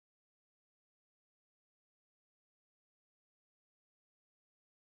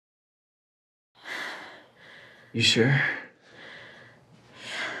You sure?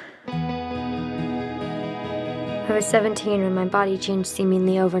 I was 17 when my body changed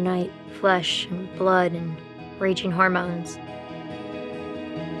seemingly overnight. Flesh and blood and raging hormones.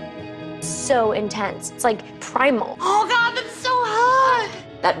 So intense. It's like primal. Oh God, that's so hot!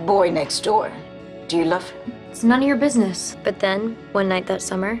 That boy next door, do you love him? It's none of your business. But then, one night that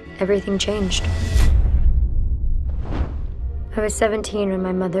summer, everything changed. I was 17 when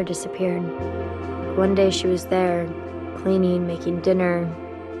my mother disappeared. One day she was there, cleaning, making dinner,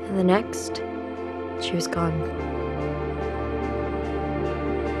 and the next, she was gone.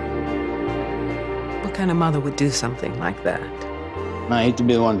 What kind of mother would do something like that? I hate to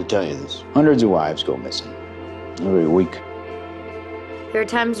be the one to tell you this. Hundreds of wives go missing every week. There were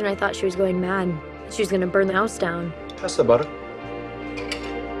times when I thought she was going mad. She was gonna burn the house down. Pass the butter.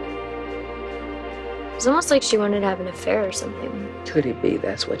 It was almost like she wanted to have an affair or something. Could it be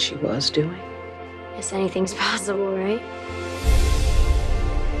that's what she was doing? Guess anything's possible, right?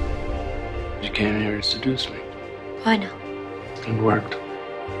 You came here to seduce me. I know. It worked.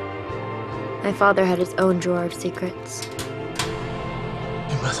 My father had his own drawer of secrets.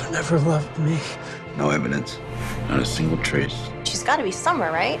 Your mother never loved me. No evidence. Not a single trace. She's gotta be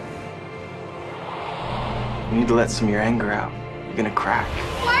somewhere, right? You need to let some of your anger out. You're gonna crack.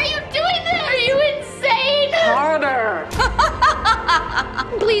 Why are you doing this? Are you insane? Harder!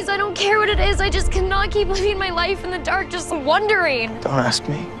 Please, I don't care what it is. I just cannot keep living my life in the dark, just wondering. Don't ask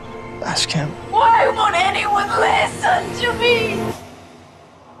me. Ask him. Why won't anyone listen to me?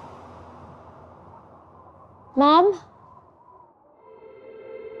 Mom?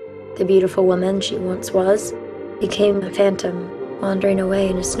 The beautiful woman she once was became a phantom, wandering away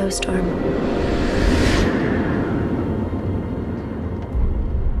in a snowstorm.